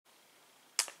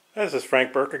This is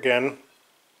Frank Burke again,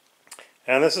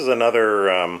 and this is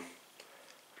another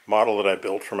model that I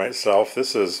built for myself.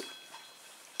 This is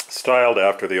styled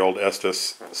after the old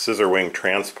Estes Scissor Wing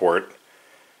Transport,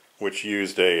 which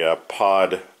used a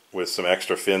pod with some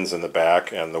extra fins in the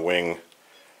back, and the wing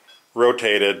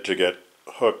rotated to get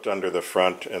hooked under the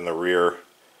front and the rear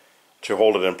to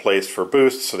hold it in place for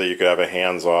boost so that you could have a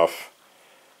hands-off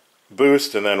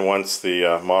boost, and then once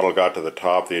the model got to the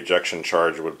top, the ejection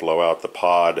charge would blow out the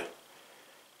pod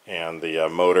and the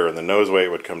motor and the nose weight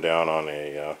would come down on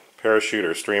a parachute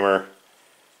or streamer,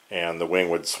 and the wing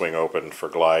would swing open for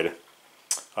glide.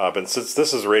 But since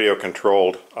this is radio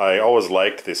controlled, I always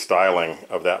liked the styling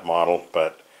of that model,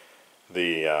 but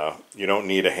the you don't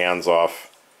need a hands-off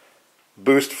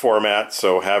boost format,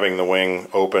 so having the wing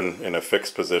open in a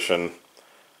fixed position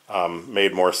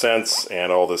made more sense,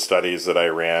 and all the studies that I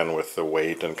ran with the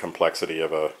weight and complexity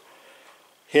of a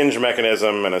hinge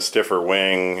mechanism and a stiffer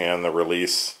wing and the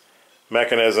release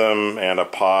mechanism and a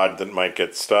pod that might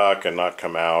get stuck and not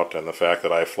come out, and the fact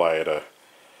that I fly at a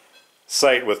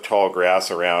site with tall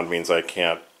grass around means I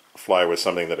can't fly with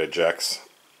something that ejects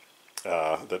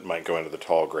that might go into the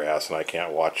tall grass, and I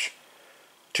can't watch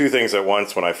two things at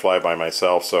once when I fly by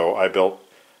myself. So I built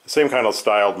the same kind of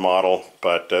styled model,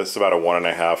 but it's about a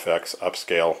 1.5x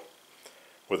upscale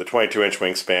with a 22-inch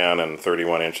wingspan and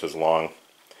 31 inches long,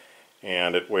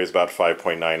 and it weighs about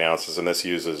 5.9 ounces, and this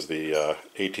uses the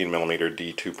 18mm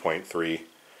D2.3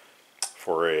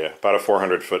 for about a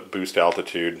 400-foot boost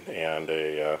altitude and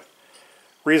a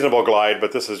reasonable glide.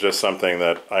 But this is just something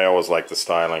that I always liked the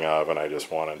styling of, and I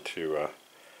just wanted to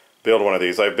build one of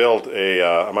these. I built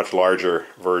a much larger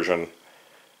version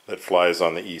that flies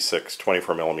on the E6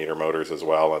 24mm motors as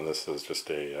well, and this is just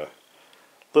a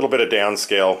little bit of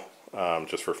downscale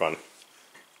just for fun.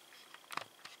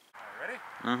 Ready?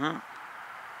 Mm-hmm.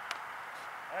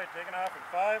 Alright, taking off in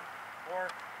 5, 4,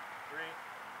 3,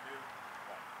 2,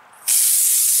 1.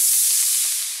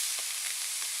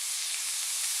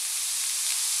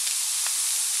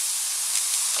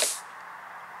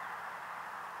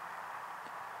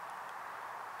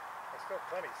 It's still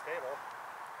plenty stable.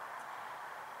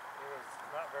 It was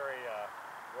not very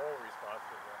roll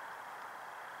responsive there.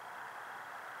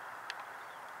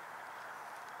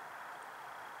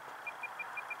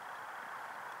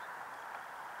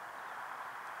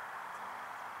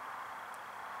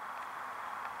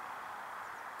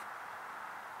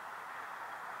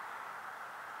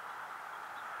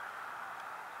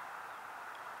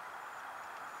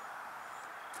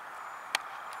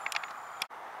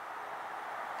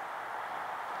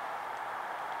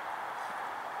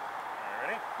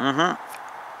 Mm-hmm.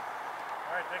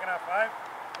 Alright, taking out 5,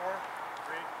 4,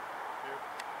 3, 2,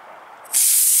 1.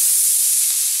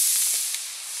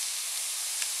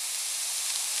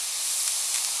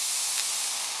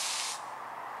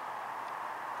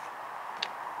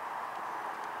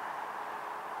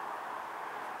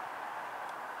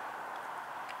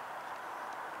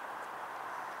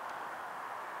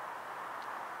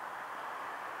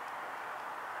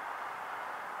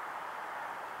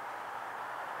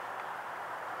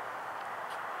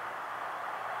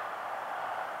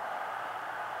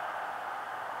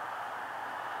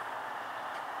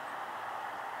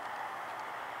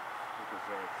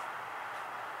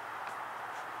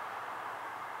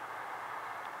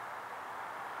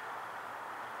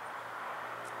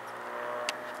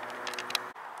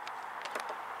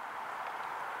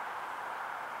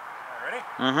 Ready?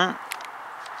 Mm-hmm.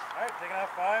 Alright, taking out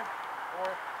 5, 4,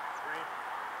 3,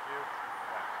 2,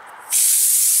 1.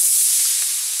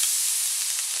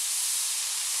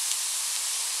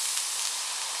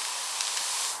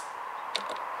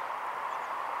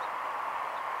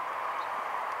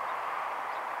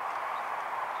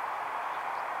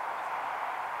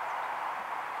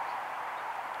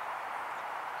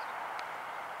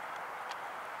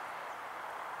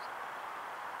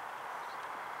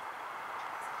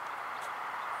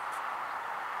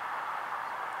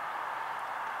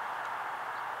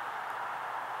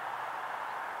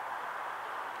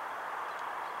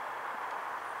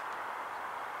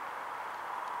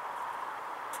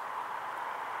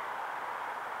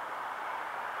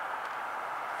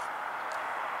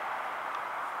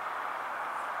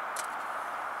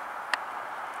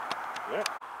 Yeah.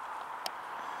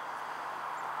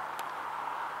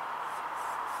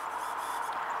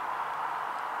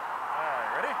 Alright,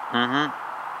 ready? Mm-hmm.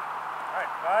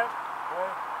 Alright, 5, 4,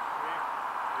 3,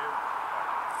 2,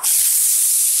 1.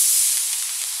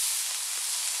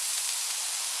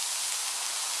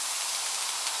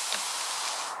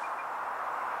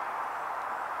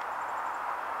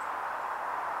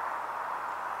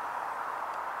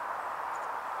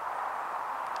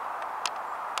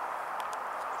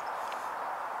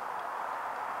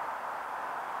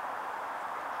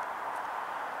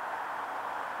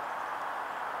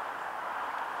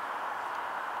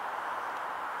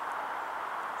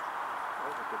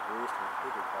 good grease to the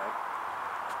bigger type.